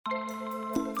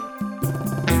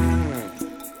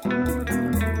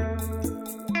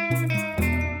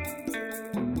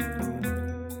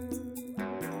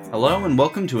Hello and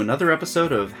welcome to another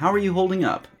episode of How Are You Holding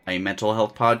Up? A mental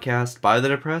health podcast by the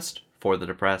depressed, for the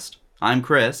depressed. I'm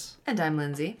Chris. And I'm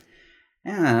Lindsay.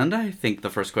 And I think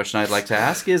the first question I'd like to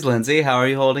ask is, Lindsay, how are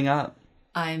you holding up?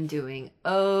 I'm doing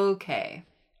okay.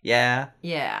 Yeah?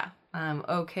 Yeah, I'm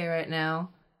okay right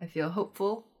now. I feel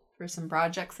hopeful for some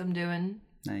projects I'm doing.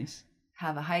 Nice.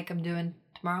 Have a hike I'm doing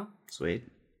tomorrow. Sweet.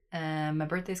 My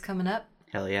birthday's coming up.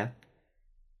 Hell yeah.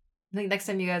 I think next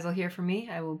time you guys will hear from me,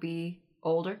 I will be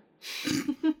older.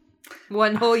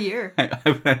 1 whole year.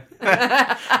 I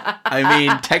mean,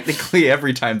 technically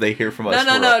every time they hear from us.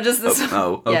 No, just this one.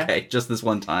 Oh, okay. Yeah. Just this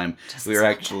one time. We're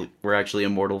actually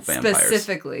immortal vampires.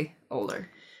 Specifically older.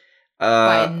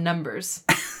 By numbers.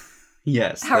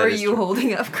 Yes. How are you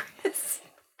holding up, Chris?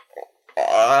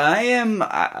 I am.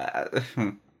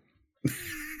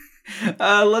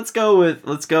 Let's go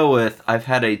with. I've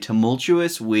had a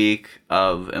tumultuous week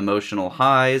of emotional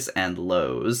highs and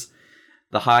lows.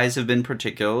 The highs have been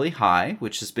particularly high,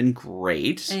 which has been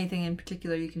great. Anything in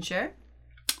particular you can share?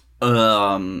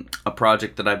 A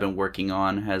project that I've been working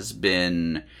on has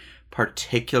been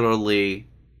particularly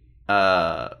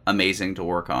amazing to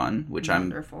work on, which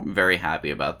Wonderful. I'm very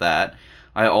happy about that.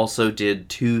 I also did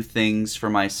 2 things for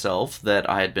myself that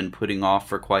I had been putting off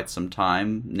for quite some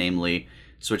time, namely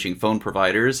switching phone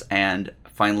providers and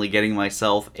finally getting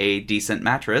myself a decent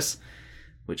mattress,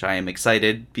 which I am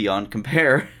excited beyond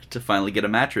compare to finally get a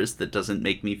mattress that doesn't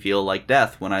make me feel like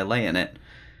death when I lay in it.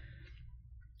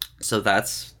 So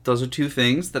those are 2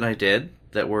 things that I did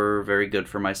that were very good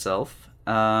for myself.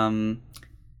 And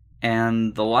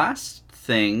the last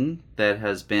thing that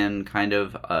has been kind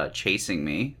of chasing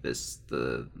me,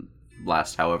 the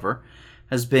last, however,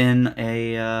 has been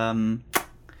a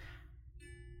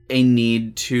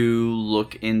need to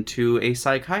look into a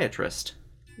psychiatrist.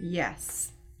 Yes.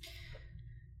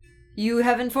 You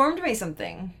have informed me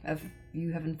something.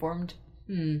 You informed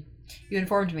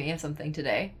me of something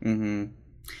today. Mm-hmm.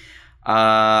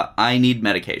 I need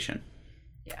medication.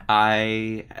 Yeah.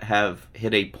 I have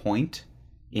hit a point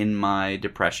in my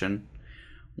depression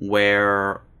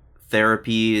where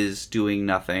therapy is doing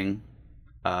nothing.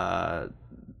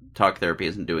 Talk therapy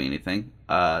isn't doing anything.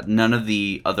 None of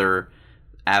the other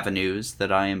avenues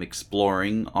that I am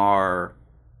exploring are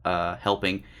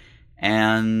helping.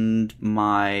 And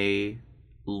my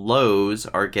lows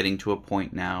are getting to a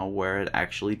point now where it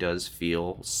actually does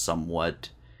feel somewhat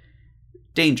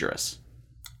dangerous.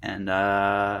 And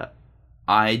I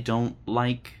don't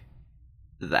like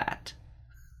that.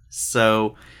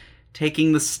 So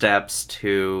taking the steps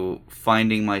to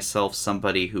finding myself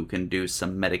somebody who can do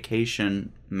some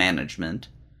medication management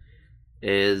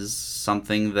is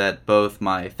something that both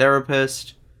my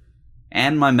therapist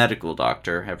and my medical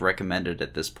doctor have recommended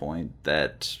at this point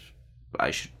that I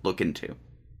should look into.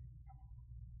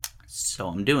 So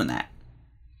I'm doing that.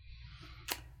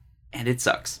 And it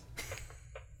sucks.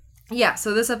 Yeah,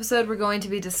 so this episode we're going to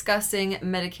be discussing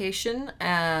medication,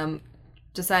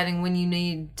 deciding when you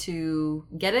need to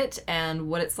get it and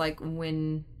what it's like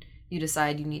when you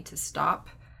decide you need to stop.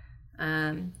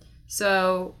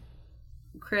 So,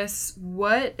 Chris,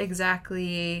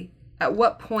 at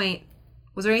what point,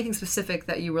 was there anything specific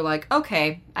that you were like,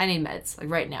 okay, I need meds, like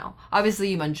right now?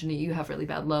 Obviously, you mentioned that you have really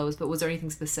bad lows, but was there anything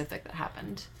specific that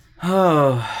happened?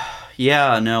 Oh,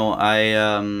 yeah, no,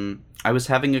 I was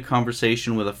having a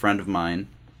conversation with a friend of mine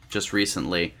just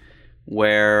recently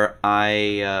where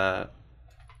I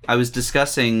was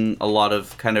discussing a lot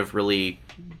of kind of really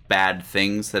bad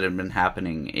things that have been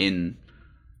happening in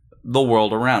the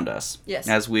world around us. Yes.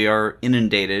 As we are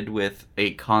inundated with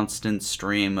a constant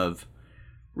stream of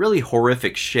really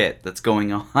horrific shit that's going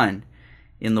on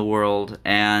in the world,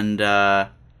 and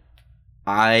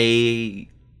I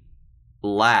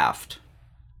laughed.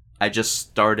 I just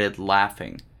started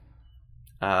laughing.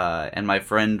 And my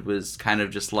friend was kind of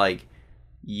just like,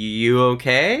 you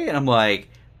okay? And I'm like,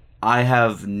 I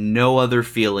have no other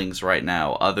feelings right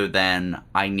now other than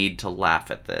I need to laugh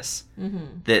at this.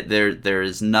 Mm-hmm. That there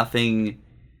is nothing.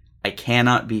 I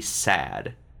cannot be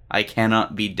sad. I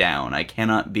cannot be down. I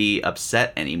cannot be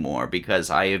upset anymore because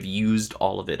I have used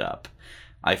all of it up.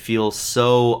 I feel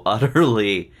so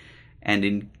utterly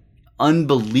and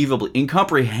unbelievably,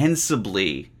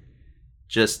 incomprehensibly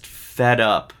just fed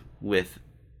up with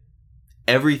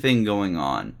everything going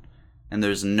on. And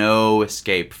there's no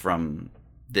escape from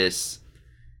this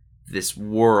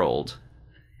world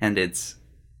and its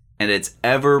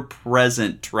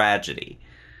ever-present tragedy.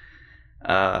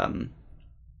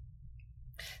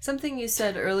 Something you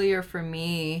said earlier for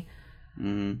me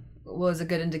was a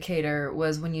good indicator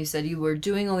was when you said you were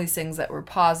doing all these things that were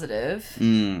positive,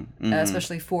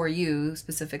 especially for you,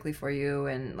 specifically for you,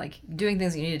 and like doing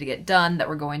things you needed to get done that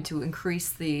were going to increase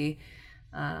the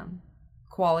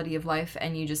quality of life,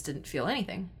 and you just didn't feel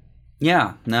anything.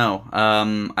 Yeah, no.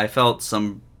 I felt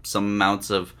some amounts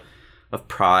of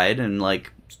pride and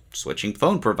like switching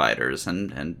phone providers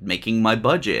and making my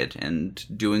budget and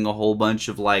doing a whole bunch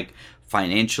of like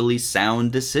financially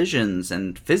sound decisions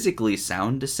and physically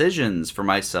sound decisions for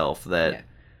myself that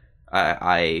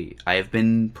I have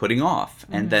been putting off.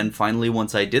 And then finally,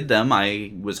 once I did them,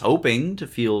 I was hoping to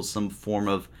feel some form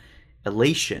of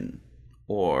elation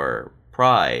or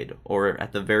pride or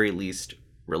at the very least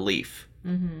relief.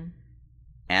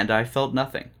 And I felt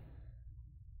nothing.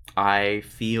 I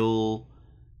feel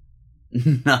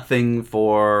nothing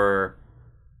for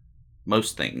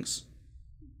most things.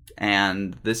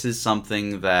 And this is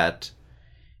something that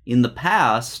in the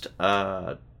past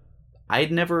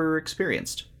I'd never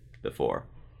experienced before.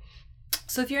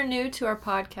 So if you're new to our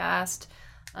podcast,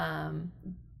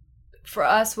 for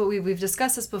us, what we've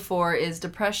discussed this before is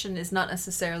depression is not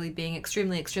necessarily being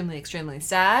extremely, extremely, extremely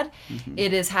sad.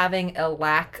 It is having a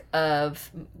lack of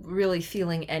really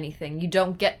feeling anything. You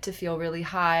don't get to feel really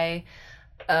high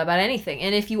about anything.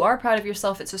 And if you are proud of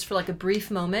yourself, it's just for like a brief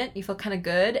moment. You feel kind of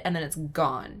good, and then it's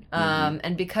gone.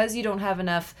 And because you don't have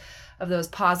enough of those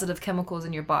positive chemicals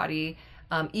in your body,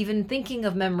 even thinking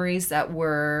of memories that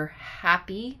were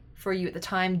happy for you at the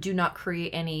time do not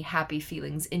create any happy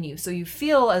feelings in you. So you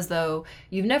feel as though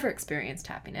you've never experienced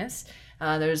happiness.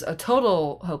 There's a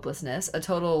total hopelessness, a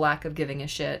total lack of giving a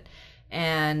shit.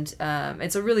 And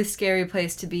it's a really scary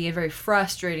place to be, a very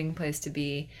frustrating place to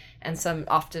be, and some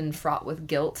often fraught with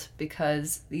guilt,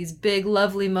 because these big,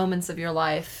 lovely moments of your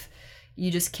life,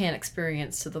 you just can't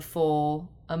experience to the full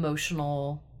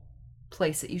emotional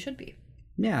place that you should be.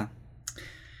 Yeah.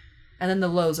 And then the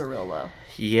lows are real low.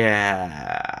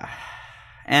 Yeah.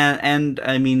 And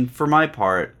I mean, for my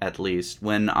part, at least,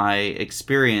 when I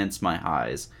experience my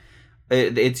highs,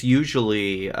 it's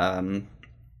usually, at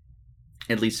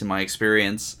least in my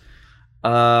experience,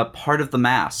 part of the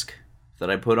mask that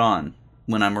I put on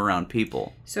when I'm around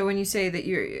people. So when you say that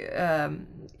you're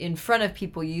in front of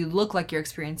people, you look like you're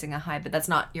experiencing a high, but that's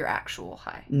not your actual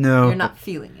high. No. You're not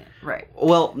feeling it, right?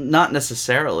 Well, not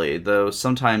necessarily, though.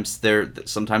 Sometimes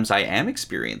I am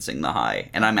experiencing the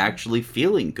high, and I'm actually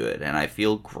feeling good, and I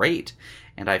feel great,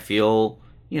 and I feel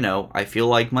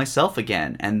like myself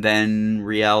again, and then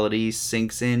reality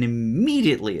sinks in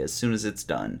immediately as soon as it's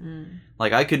done.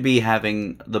 Like, I could be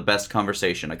having the best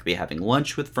conversation. I could be having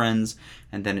lunch with friends,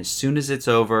 and then as soon as it's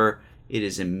over, it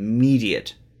is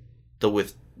immediate.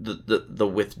 The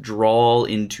withdrawal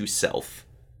into self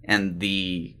and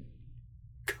the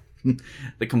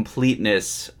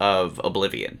completeness of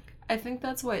oblivion. I think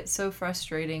that's why it's so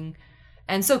frustrating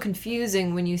and so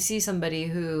confusing when you see somebody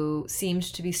who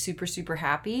seems to be super, super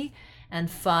happy and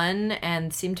fun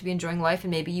and seem to be enjoying life, and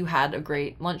maybe you had a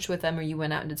great lunch with them or you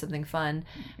went out and did something fun,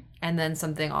 and then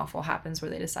something awful happens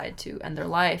where they decide to end their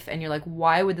life, and you're like,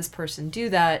 why would this person do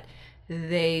that?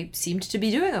 They seemed to be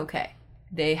doing okay.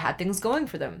 They had things going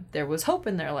for them. There was hope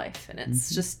in their life, and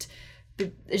it's just,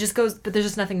 it just goes, but there's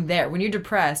just nothing there. When you're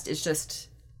depressed, it's just,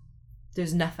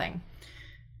 there's nothing.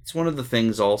 It's one of the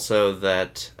things also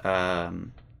that, I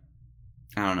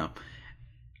don't know,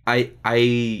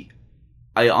 I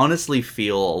honestly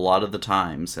feel a lot of the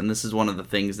times, and this is one of the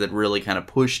things that really kind of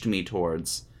pushed me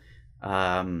towards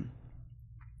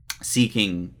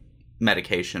seeking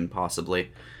medication,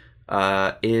 possibly,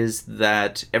 is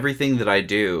that everything that I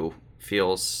do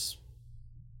feels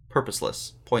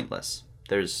purposeless, pointless.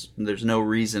 There's no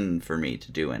reason for me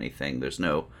to do anything. There's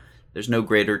no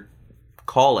greater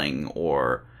calling,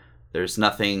 or there's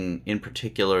nothing in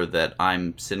particular that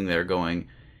I'm sitting there going,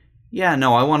 yeah,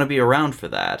 no, I want to be around for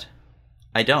that.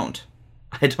 I don't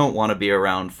want to be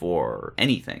around for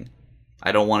anything.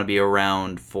 I don't want to be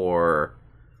around for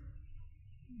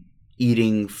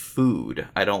eating food.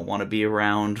 I don't want to be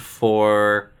around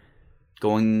for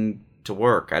going to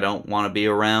work. I don't want to be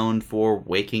around for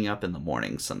waking up in the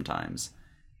morning sometimes.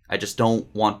 I just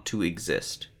don't want to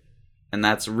exist. And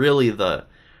that's really the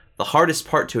hardest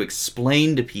part to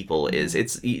explain to people is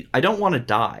I don't want to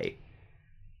die.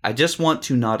 I just want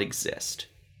to not exist.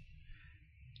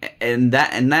 And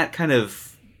that kind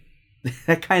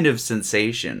of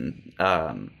sensation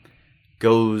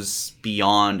goes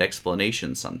beyond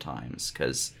explanation sometimes,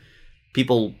 because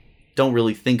people don't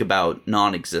really think about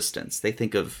non-existence. They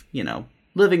think of,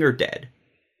 living or dead.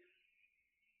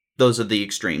 Those are the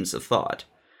extremes of thought.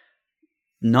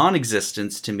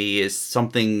 Non-existence to me is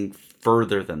something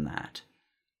further than that.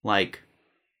 Like,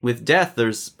 with death,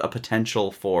 there's a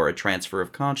potential for a transfer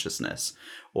of consciousness,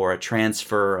 or a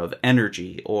transfer of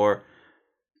energy, or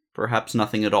perhaps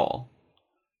nothing at all.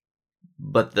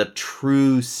 But the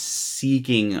true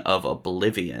seeking of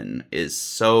oblivion is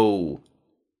so...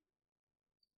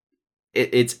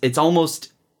 It's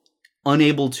almost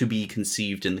unable to be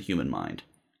conceived in the human mind.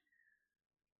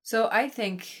 So I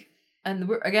think, and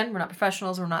we're not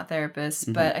professionals, we're not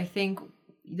therapists, but I think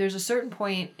there's a certain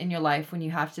point in your life when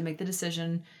you have to make the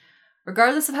decision,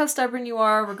 regardless of how stubborn you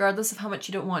are, regardless of how much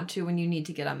you don't want to, when you need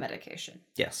to get on medication.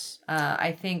 Yes.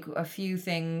 I think a few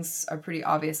things are pretty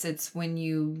obvious. It's when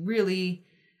you really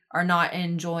are not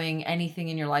enjoying anything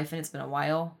in your life and it's been a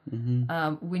while.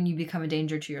 When you become a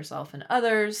danger to yourself and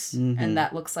others, and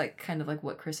that looks like kind of like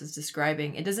what Chris is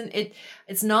describing.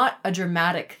 It's not a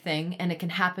dramatic thing, and it can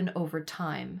happen over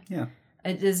time. Yeah.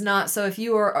 It is not. So if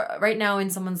you are right now in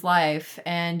someone's life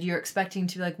and you're expecting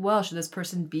to be like, well, should this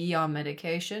person be on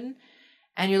medication?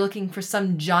 And you're looking for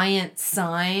some giant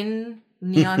sign,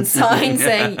 neon sign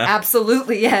saying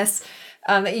absolutely yes.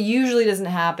 It usually doesn't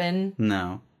happen.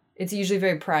 No. It's usually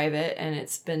very private, and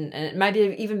it might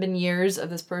have even been years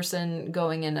of this person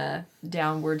going in a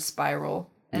downward spiral.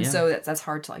 And so that's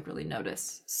hard to like really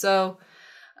notice. So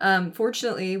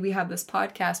fortunately, we have this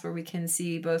podcast where we can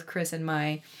see both Chris and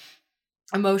my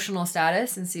emotional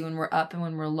status and see when we're up and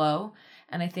when we're low.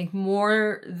 And I think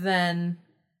more than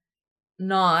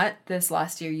not, this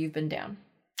last year you've been down.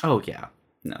 Oh, yeah.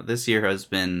 No, this year has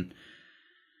been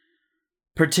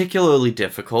particularly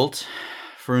difficult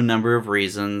for a number of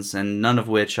reasons, and none of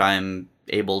which I'm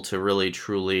able to really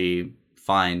truly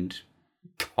find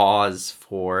cause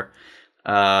for.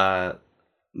 But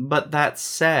that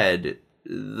said,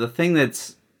 the thing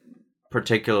that's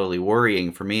particularly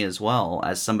worrying for me as well,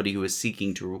 as somebody who is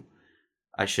seeking to,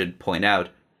 I should point out,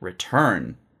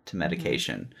 return to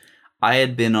medication. I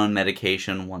had been on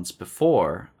medication once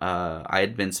before. I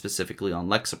had been specifically on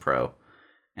Lexapro.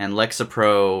 And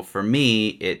Lexapro, for me,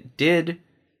 it did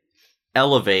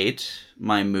elevate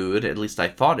my mood, at least I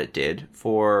thought it did,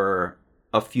 for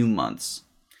a few months.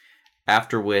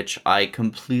 After which I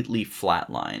completely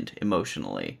flatlined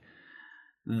emotionally.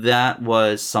 That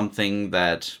was something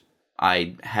that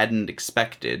I hadn't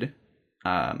expected.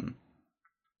 And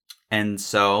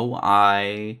so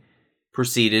I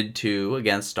proceeded to,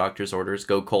 against doctor's orders,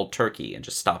 go cold turkey and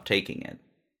just stop taking it.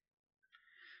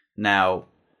 Now,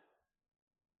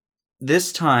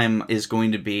 this time is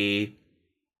going to be...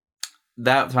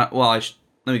 let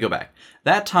me go back.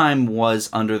 That time was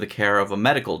under the care of a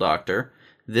medical doctor.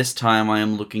 This time I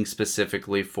am looking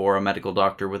specifically for a medical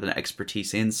doctor with an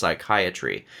expertise in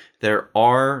psychiatry. There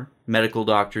are medical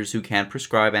doctors who can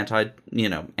prescribe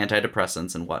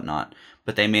antidepressants and whatnot,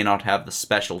 but they may not have the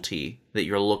specialty that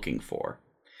you're looking for.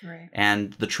 Right.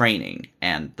 And the training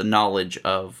and the knowledge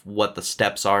of what the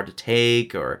steps are to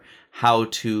take or how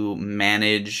to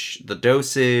manage the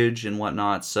dosage and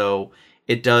whatnot. So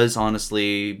it does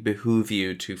honestly behoove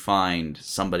you to find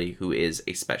somebody who is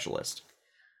a specialist.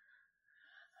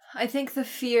 I think the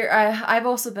fear... I've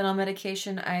also been on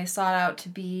medication. I sought out to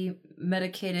be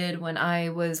medicated when I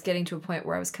was getting to a point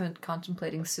where I was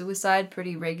contemplating suicide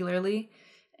pretty regularly.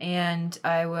 And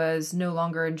I was no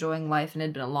longer enjoying life, and it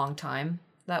had been a long time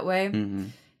that way.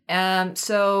 And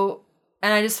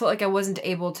I just felt like I wasn't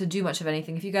able to do much of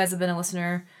anything. If you guys have been a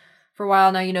listener for a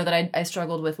while now, you know that I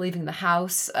struggled with leaving the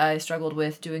house. I struggled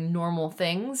with doing normal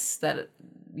things that,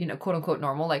 quote unquote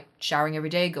normal, like showering every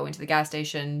day, going to the gas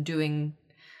station, doing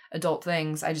adult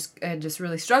things. I just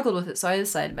really struggled with it. So I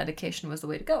decided medication was the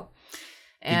way to go.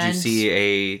 And did you see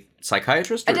a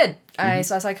psychiatrist? I did. I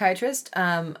saw a psychiatrist.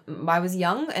 I was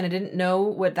young and I didn't know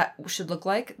what that should look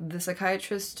like. The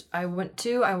psychiatrist I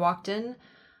walked in.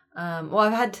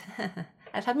 I've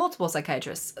had multiple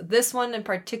psychiatrists. This one in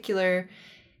particular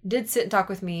did sit and talk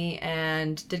with me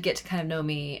and did get to kind of know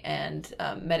me and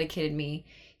medicated me.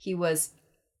 He was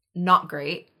not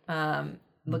great.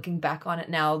 Looking back on it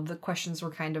now, the questions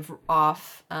were kind of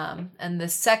off. And the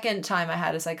second time I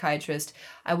had a psychiatrist,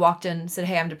 I walked in and said,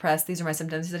 "Hey, I'm depressed. These are my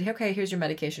symptoms." He said, "Okay, here's your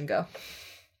medication. Go."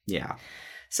 Yeah.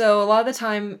 So a lot of the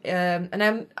time,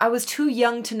 I was too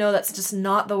young to know that's just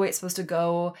not the way it's supposed to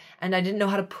go. And I didn't know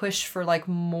how to push for like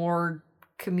more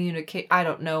communicate. I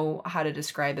don't know how to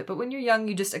describe it. But when you're young,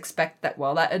 you just expect that,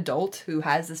 well, that adult who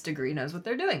has this degree knows what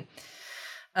they're doing.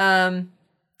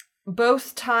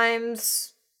 Both times...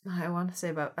 I want to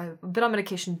say I've been on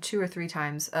medication 2 or 3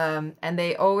 times, and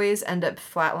they always end up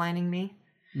flatlining me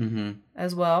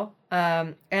as well.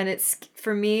 And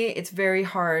for me, it's very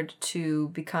hard to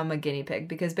become a guinea pig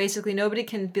because basically nobody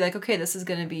can be like, okay, this is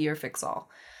going to be your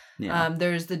fix-all. Yeah.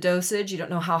 There's the dosage. You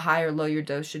don't know how high or low your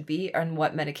dose should be and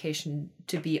what medication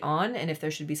to be on and if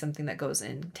there should be something that goes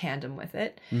in tandem with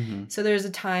it. Mm-hmm. So there's a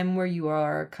time where you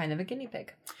are kind of a guinea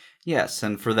pig. Yes,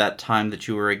 and for that time that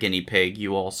you were a guinea pig,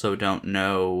 you also don't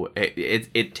know.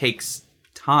 It takes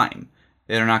time.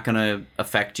 They're not going to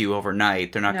affect you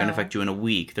overnight. They're not going to affect you in a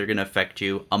week. They're going to affect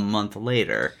you a month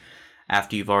later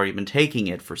after you've already been taking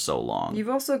it for so long. You've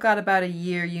also got about a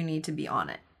year you need to be on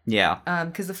it. Yeah.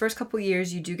 Because the first couple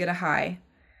years you do get a high.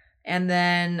 And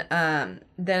then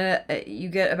you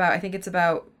get about, I think it's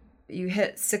about, you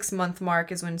hit 6-month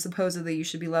mark is when supposedly you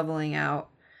should be leveling out.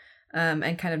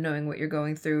 And kind of knowing what you're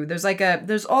going through.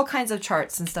 There's all kinds of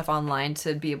charts and stuff online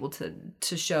to be able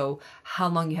to show how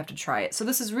long you have to try it. So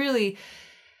this is really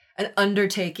an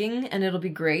undertaking, and it'll be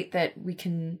great that we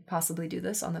can possibly do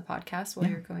this on the podcast while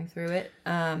you're going through it.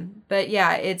 But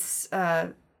yeah, it's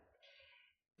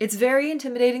very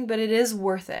intimidating, but it is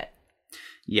worth it.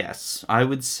 Yes, I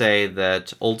would say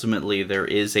that ultimately there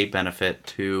is a benefit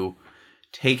to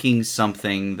taking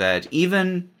something that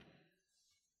even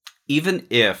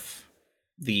if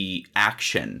the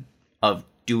action of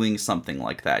doing something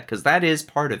like that, because that is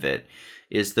part of it,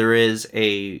 is there is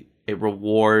a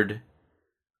reward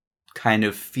kind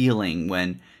of feeling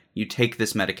when you take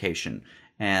this medication,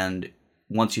 and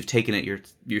once you've taken it,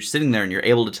 you're sitting there and you're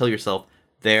able to tell yourself,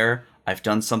 there, I've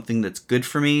done something that's good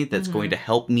for me, that's going to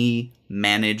help me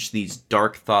manage these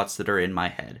dark thoughts that are in my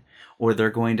head, or they're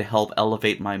going to help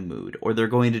elevate my mood, or they're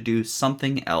going to do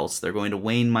something else, they're going to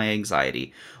wane my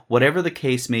anxiety. Whatever the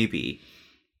case may be,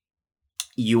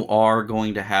 you are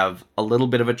going to have a little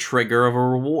bit of a trigger of a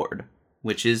reward,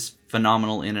 which is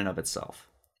phenomenal in and of itself.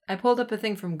 I pulled up a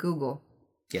thing from Google.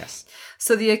 Yes.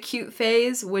 So the acute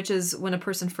phase, which is when a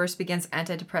person first begins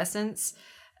antidepressants,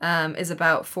 is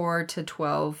about 4 to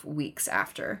 12 weeks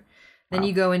after. Then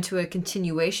you go into a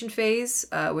continuation phase,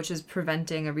 which is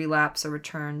preventing a relapse or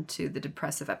return to the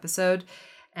depressive episode.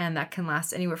 And that can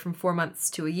last anywhere from 4 months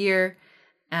to a year.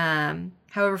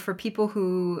 However, for people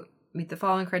who meet the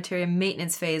following criteria,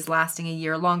 maintenance phase lasting a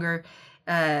year or longer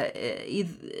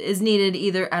is needed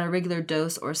either at a regular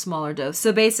dose or a smaller dose.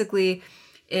 So basically,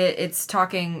 it's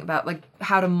talking about like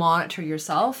how to monitor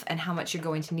yourself and how much you're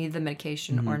going to need the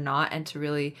medication or not, and to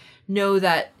really know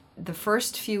that the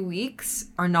first few weeks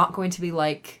are not going to be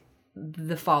like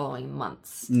the following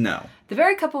months. No.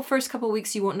 The first couple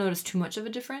weeks, you won't notice too much of a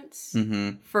difference.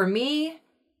 Mm-hmm. For me,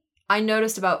 I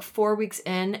noticed about 4 weeks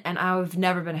in, and I've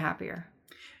never been happier.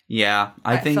 Yeah,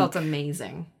 I think felt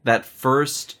amazing. That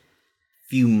first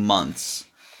few months,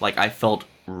 like, I felt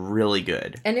really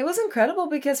good. And it was incredible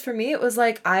because for me, it was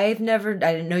like, I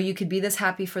didn't know you could be this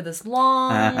happy for this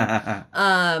long.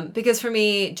 Because for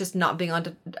me, just not being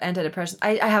on antidepressants,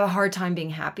 I have a hard time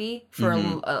being happy for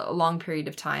a long period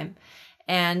of time.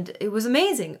 And it was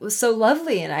amazing. It was so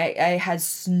lovely. And I had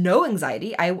no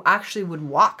anxiety. I actually would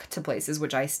walk to places,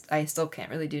 which I still can't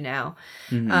really do now.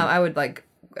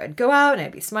 I'd go out and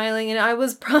I'd be smiling, and I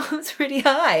was pretty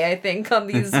high, I think, on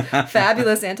these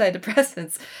fabulous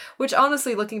antidepressants, which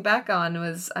honestly, looking back on,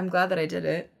 I'm glad that I did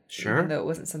it. Sure. Even though it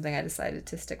wasn't something I decided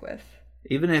to stick with.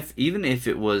 Even if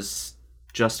it was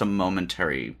just a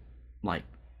momentary, like,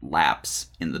 lapse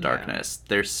in the darkness,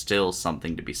 there's still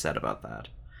something to be said about that.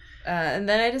 And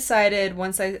then I decided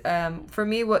for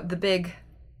me, what the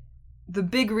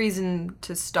big reason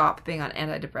to stop being on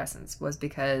antidepressants was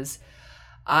because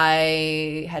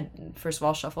I had, first of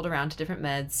all, shuffled around to different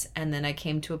meds, and then I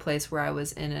came to a place where I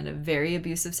was in a very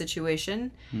abusive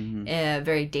situation,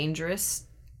 very dangerous,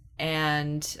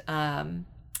 and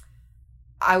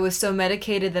I was so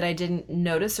medicated that I didn't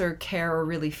notice or care or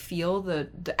really feel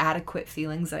the adequate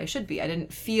feelings that I should be. I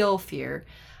didn't feel fear.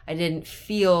 I didn't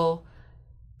feel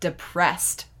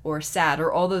depressed or sad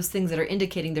or all those things that are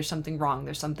indicating there's something wrong,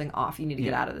 there's something off, you need to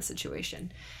get out of the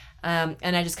situation.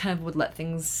 And I just kind of would let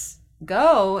things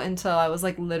go until I was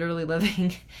like literally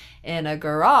living in a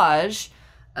garage.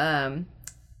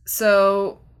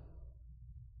 So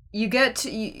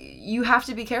you have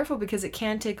to be careful because it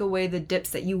can take away the dips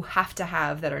that you have to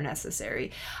have that are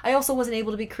necessary. I also wasn't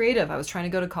able to be creative. I was trying to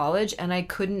go to college and I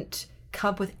couldn't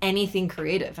come up with anything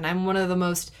creative, and I'm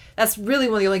that's really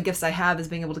one of the only gifts I have, is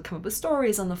being able to come up with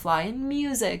stories on the fly and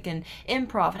music and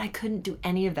improv, and I couldn't do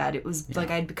any of that. It was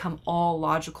like I'd become all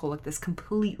logical, like this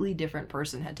completely different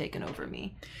person had taken over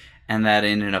me. And that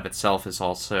in and of itself is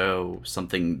also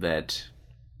something that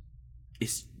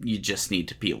you just need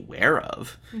to be aware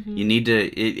of. You need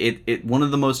to one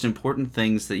of the most important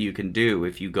things that you can do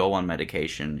if you go on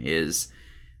medication is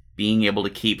being able to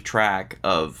keep track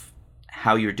of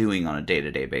how you're doing on a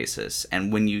day-to-day basis.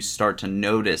 And when you start to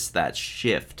notice that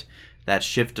shift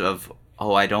of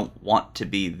oh, I don't want to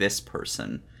be this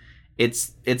person.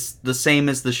 It's the same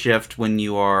as the shift when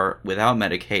you are without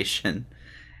medication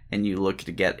and you look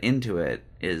to get into it,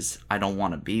 is I don't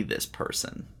want to be this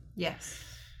person. Yes.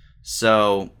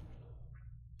 So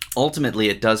ultimately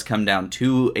it does come down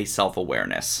to a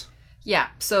self-awareness. Yeah,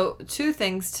 so 2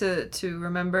 things to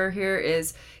remember here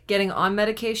is getting on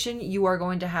medication, you are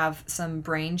going to have some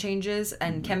brain changes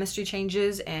and chemistry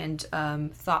changes and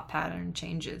thought pattern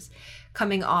changes.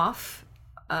 Coming off,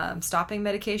 stopping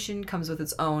medication comes with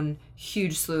its own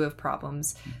huge slew of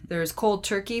problems. There's cold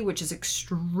turkey, which is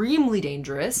extremely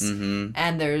dangerous,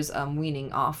 and there's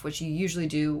weaning off, which you usually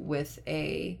do with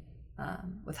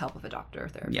help of a doctor or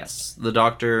therapist. Yes, the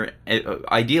doctor,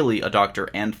 ideally a doctor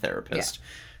and therapist. Yeah.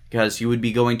 Because you would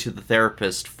be going to the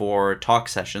therapist for talk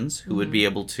sessions who would be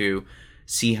able to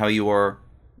see how you are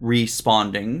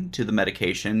responding to the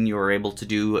medication. You are able to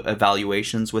do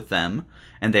evaluations with them,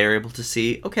 and they are able to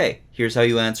see, okay, here's how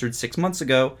you answered 6 months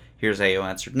ago, here's how you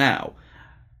answered now.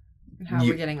 How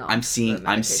we're getting on. I'm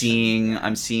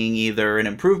seeing either an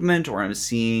improvement or I'm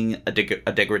seeing a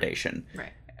degradation.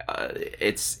 Right.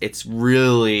 It's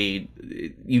really,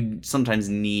 you sometimes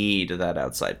need that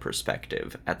outside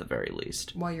perspective at the very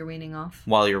least. While you're weaning off.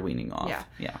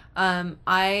 Yeah.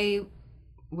 I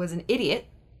was an idiot,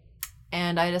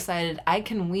 and I decided I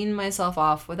can wean myself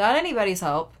off without anybody's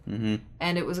help, and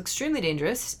it was extremely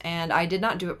dangerous, and I did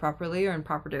not do it properly or in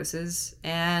proper doses,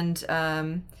 and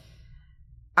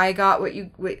I got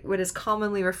what is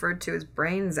commonly referred to as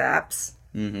brain zaps.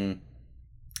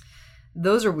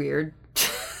 Those are weird.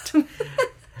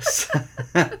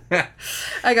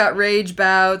 I got rage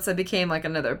bouts. I became like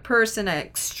another person. I had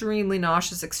extremely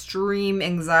nauseous, extreme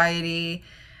anxiety.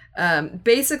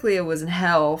 Basically, it was in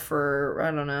hell for,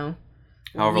 I don't know,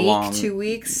 however long, 2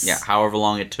 weeks. Yeah, however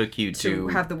long it took you to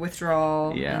have the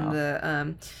withdrawal. Yeah. And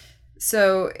the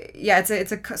so yeah,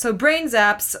 so brain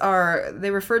zaps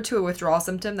they refer to a withdrawal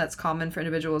symptom that's common for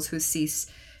individuals who cease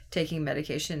taking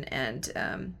medication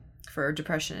and for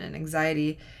depression and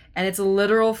anxiety. And it's a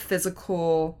literal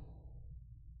physical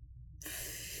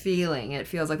feeling. It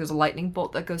feels like there's a lightning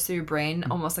bolt that goes through your brain,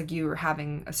 almost like you were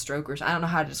having a stroke or something. I don't know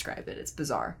how to describe it. It's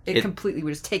bizarre. It completely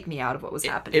would just take me out of what was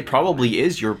happening. It probably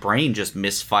is your brain just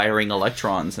misfiring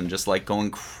electrons and just like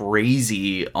going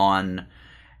crazy on,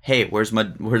 hey, where's my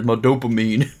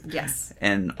dopamine? Yes.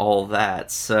 And all that.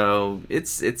 So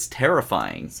it's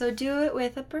terrifying. So do it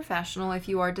with a professional if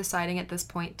you are deciding at this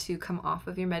point to come off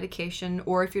of your medication,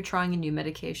 or if you're trying a new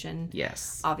medication.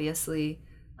 Yes. Obviously.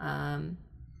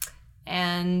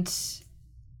 And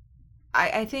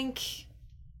I think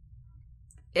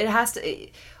it has to,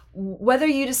 whether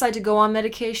you decide to go on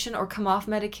medication or come off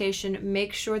medication,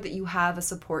 make sure that you have a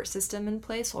support system in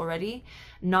place already,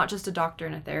 not just a doctor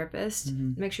and a therapist.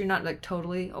 Make sure you're not like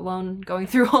totally alone going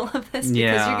through all of this,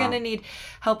 because you're going to need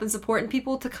help and support and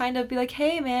people to kind of be like,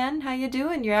 hey man, how you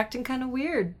doing? You're acting kind of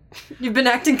weird. You've been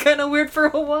acting kind of weird for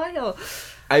a while.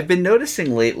 I've been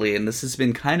noticing lately, and this has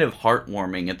been kind of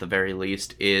heartwarming at the very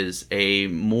least, is a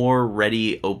more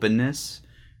ready openness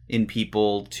in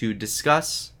people to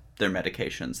discuss their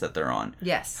medications that they're on.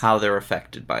 Yes. How they're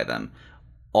affected by them.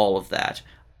 All of that.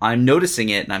 I'm noticing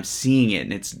it and I'm seeing it,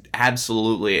 and it's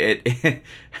absolutely it.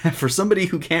 For somebody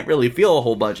who can't really feel a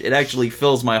whole bunch, it actually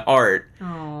fills my heart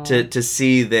to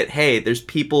see that, hey, there's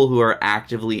people who are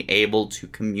actively able to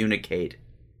communicate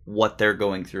what they're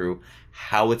going through,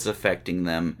 how it's affecting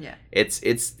them. Yeah.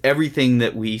 It's everything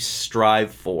that we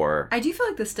strive for. I do feel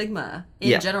like the stigma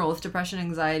in general with depression,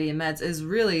 anxiety, and meds is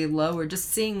really low. We're just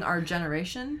seeing our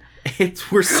generation.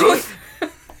 We're seeing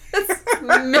it's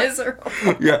miserable.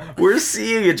 Yeah, we're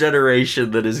seeing a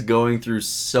generation that is going through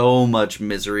so much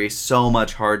misery, so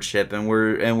much hardship, and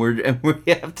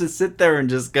we have to sit there and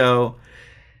just go,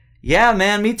 yeah,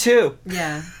 man, me too.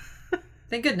 Yeah.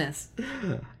 Thank goodness.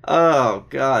 Oh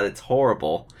God, it's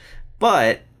horrible.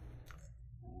 But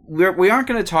we aren't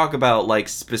going to talk about like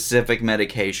specific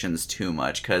medications too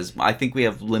much, because I think we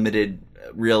have limited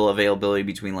real availability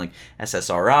between like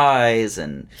SSRIs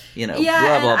and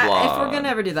blah blah blah. If we're gonna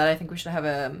ever do that, I think we should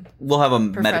have we'll have a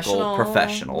medical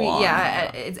professional on.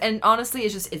 Yeah, and honestly,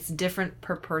 it's different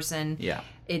per person. Yeah,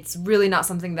 it's really not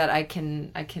something that I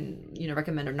can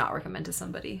recommend or not recommend to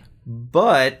somebody.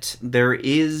 But there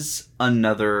is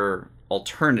another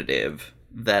alternative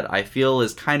that I feel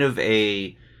is kind of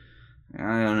a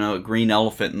green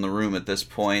elephant in the room at this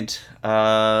point.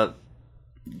 The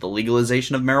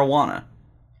legalization of marijuana.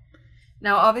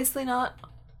 Now, obviously not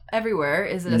everywhere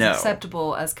is it as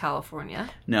acceptable as California.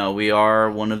 No, we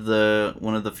are one of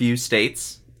the few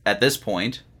states at this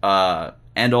point,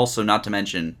 and also not to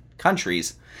mention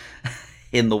countries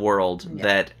in the world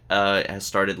that has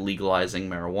started legalizing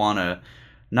marijuana,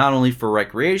 not only for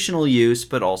recreational use,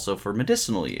 but also for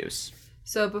medicinal use.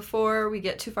 So before we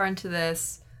get too far into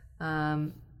this,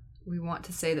 we want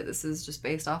to say that this is just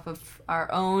based off of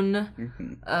our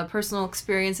own personal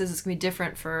experiences. It's going to be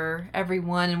different for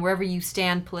everyone, and wherever you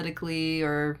stand politically,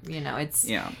 or, it's,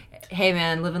 hey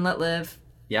man, live and let live.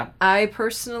 Yeah. I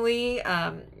personally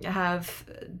have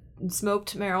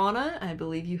smoked marijuana. I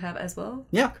believe you have as well,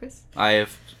 Chris? I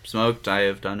have smoked. I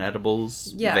have done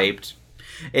edibles, vaped.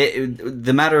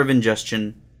 The matter of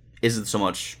ingestion isn't so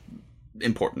much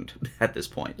important at this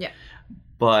point. Yeah.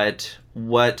 But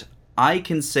what I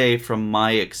can say from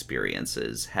my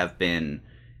experiences have been,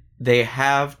 they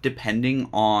have, depending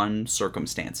on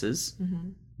circumstances,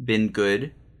 been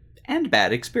good and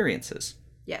bad experiences.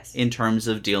 Yes. In terms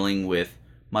of dealing with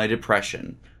my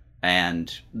depression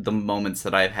and the moments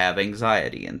that I have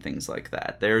anxiety and things like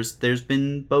that. There's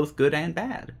been both good and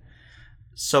bad.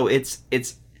 So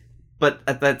but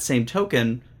at that same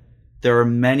token, there are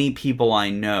many people I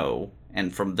know,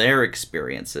 and from their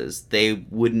experiences, they'd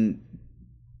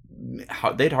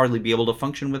hardly be able to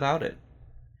function without it.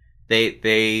 I'm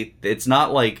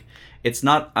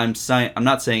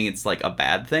not saying it's like a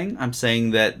bad thing. I'm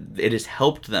saying that it has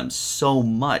helped them so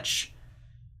much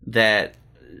that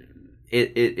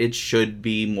it should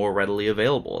be more readily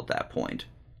available at that point.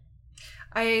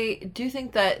 I do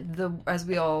think that as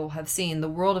we all have seen, the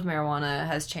world of marijuana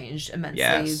has changed immensely.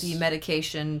 Yes. The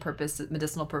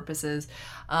medicinal purposes,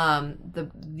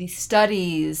 the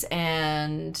studies,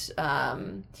 and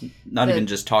not even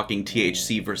just talking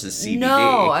THC versus CBD.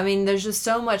 No, I mean, there's just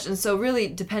so much, and so really,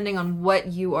 depending on what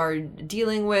you are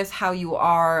dealing with, how you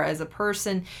are as a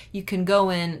person, you can go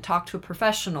in, talk to a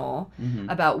professional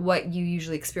about what you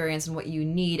usually experience and what you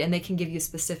need, and they can give you a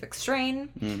specific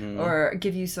strain or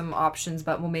give you some options.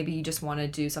 But maybe you just want to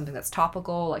do something that's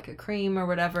topical, like a cream or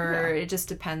whatever. It just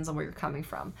depends on where you're coming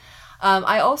from.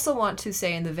 I also want to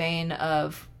say, in the vein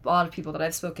of a lot of people that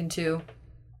I've spoken to,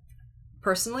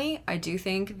 personally, I do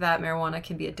think that marijuana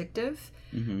can be addictive.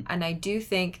 And I do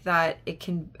think that it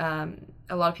can,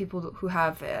 a lot of people who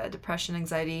have depression,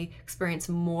 anxiety, experience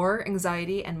more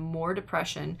anxiety and more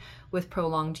depression with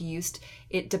prolonged use.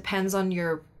 It depends on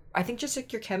just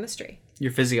like your chemistry.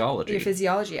 Your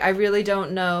physiology. I really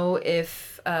don't know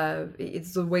if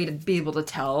it's a way to be able to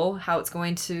tell how it's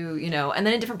going to, and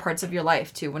then in different parts of your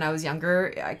life too. When I was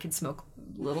younger, I could smoke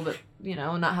a little bit,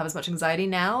 not have as much anxiety.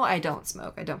 Now I don't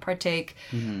smoke. I don't partake.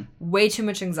 Way too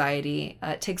much anxiety.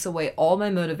 It takes away all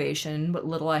my motivation, what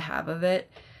little I have of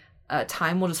it.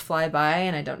 Time will just fly by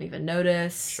and I don't even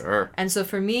notice. Sure. And so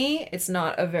for me, it's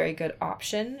not a very good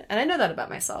option. And I know that about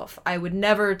myself. I would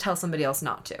never tell somebody else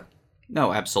not to.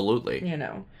 No, absolutely.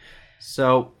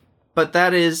 So, but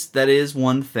that is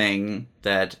one thing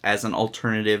that, as an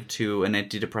alternative to an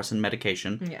antidepressant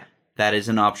medication, that is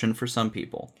an option for some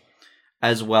people,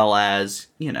 as well as,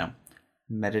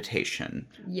 meditation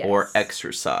or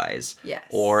exercise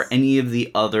or any of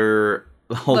the other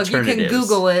alternatives. Look, you can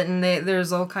Google it, and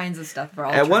there's all kinds of stuff for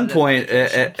At one point,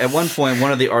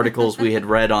 one of the articles we had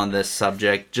read on this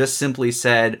subject just simply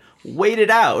said, "Wait it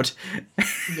out."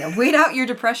 Yeah, wait out your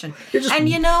depression. And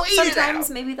sometimes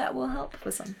maybe that will help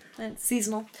with some. It's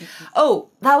seasonal. Oh,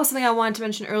 that was something I wanted to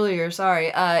mention earlier.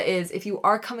 Sorry. Is if you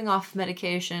are coming off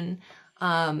medication,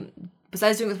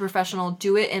 besides doing it with a professional,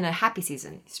 do it in a happy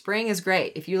season. Spring is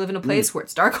great. If you live in a place where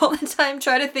it's dark all the time,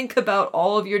 try to think about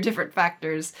all of your different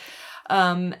factors.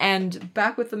 And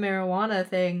back with the marijuana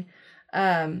thing,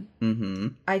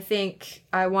 I think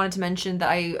I wanted to mention that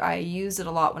I used it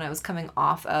a lot when I was coming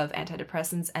off of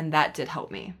antidepressants, and that did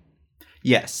help me.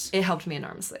 Yes. It helped me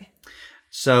enormously.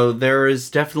 So there is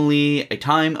definitely a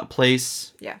time, a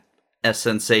place, yeah, a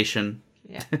sensation.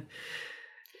 Yeah.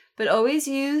 But always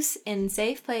use in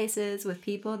safe places with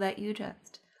people that you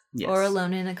trust. Yes. Or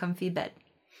alone in a comfy bed.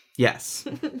 Yes.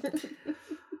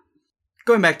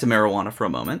 Going back to marijuana for a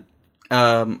moment,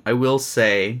 I will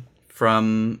say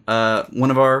from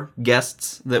one of our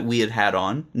guests that we had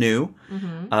on, New,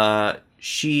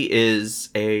 she is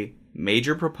a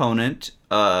major proponent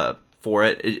for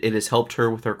it. It has helped her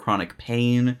with her chronic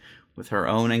pain, with her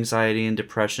own anxiety and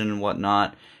depression and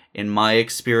whatnot. In my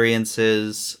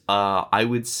experiences, I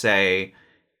would say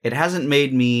it hasn't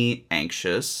made me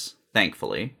anxious,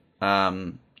 thankfully.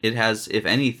 It has, if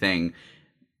anything,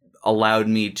 allowed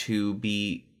me to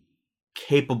be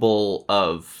capable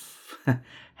of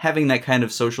having that kind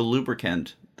of social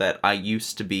lubricant that I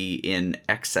used to be in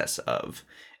excess of.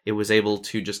 It was able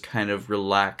to just kind of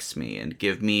relax me and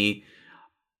give me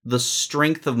the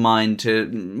strength of mind to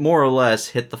more or less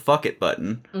hit the fuck it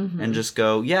button and just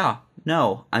go, yeah,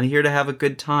 No, I'm here to have a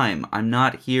good time. I'm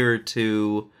not here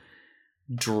to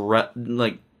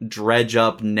dredge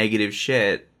up negative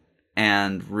shit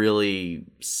and really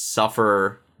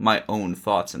suffer my own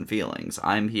thoughts and feelings.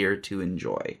 I'm here to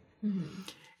enjoy. Mm-hmm.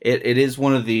 It is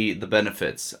one of the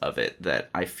benefits of it that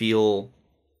I feel,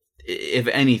 if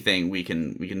anything, we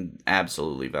can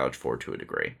absolutely vouch for to a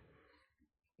degree.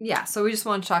 Yeah, so we just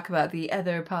want to talk about the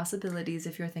other possibilities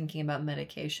if you're thinking about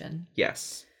medication.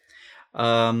 Yes.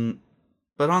 But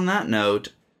on that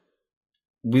note,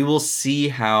 we will see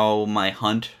how my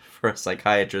hunt for a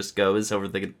psychiatrist goes over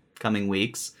the coming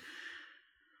weeks.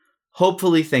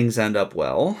 Hopefully things end up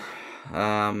well.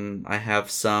 I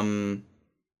have some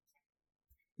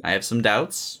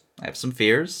doubts, I have some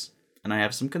fears, and I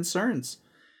have some concerns,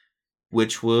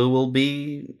 which we will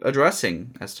be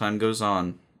addressing as time goes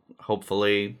on.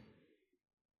 Hopefully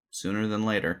sooner than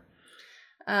later.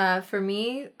 For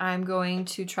me, I'm going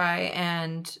to try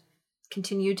and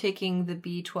continue taking the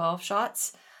B12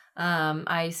 shots.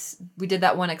 We did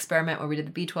that one experiment where we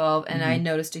did the B12, and I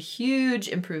noticed a huge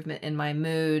improvement in my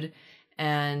mood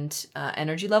and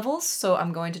energy levels. So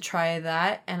I'm going to try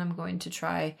that, and I'm going to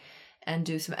try and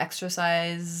do some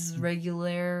exercise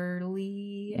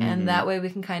regularly, and that way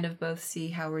we can kind of both see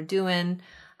how we're doing.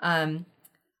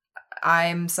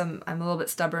 I'm a little bit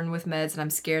stubborn with meds, and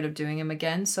I'm scared of doing them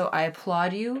again. So I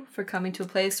applaud you for coming to a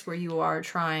place where you are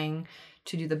trying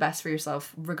to do the best for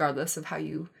yourself, regardless of how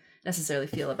you necessarily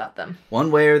feel about them. One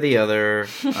way or the other,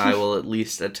 I will at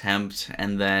least attempt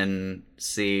and then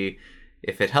see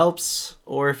if it helps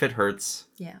or if it hurts.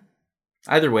 Yeah.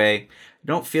 Either way, I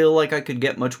don't feel like I could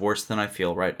get much worse than I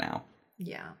feel right now.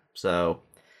 Yeah. So,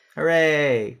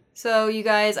 hooray! So, you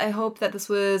guys, I hope that this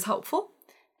was helpful.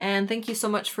 And thank you so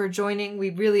much for joining. We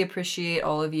really appreciate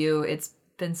all of you. It's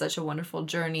been such a wonderful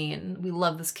journey, and we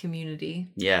love this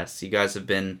community. Yes, you guys have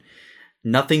been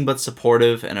nothing but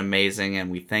supportive and amazing,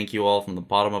 and we thank you all from the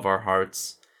bottom of our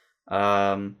hearts.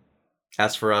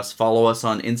 As for us, follow us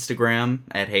on Instagram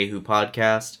at Hey Who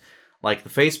Podcast. Like the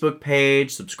Facebook page,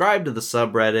 subscribe to the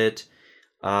subreddit.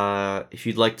 If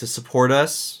you'd like to support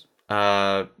us,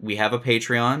 we have a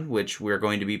Patreon, which we're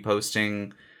going to be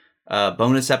posting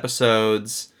bonus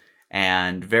episodes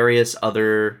and various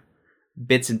other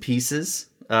bits and pieces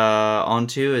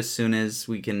onto as soon as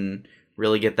we can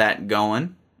really get that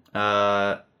going.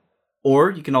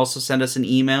 Or you can also send us an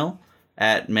email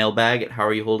at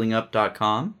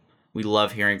mailbag@howareyoholdingup.com. We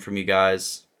love hearing from you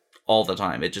guys all the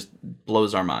time. It just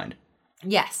blows our mind.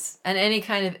 Yes, and any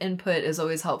kind of input is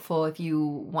always helpful. If you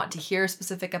want to hear a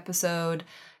specific episode,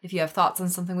 if you have thoughts on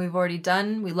something we've already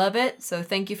done, we love it. So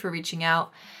thank you for reaching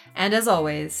out. And as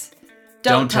always,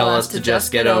 don't tell us to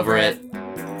just get over it.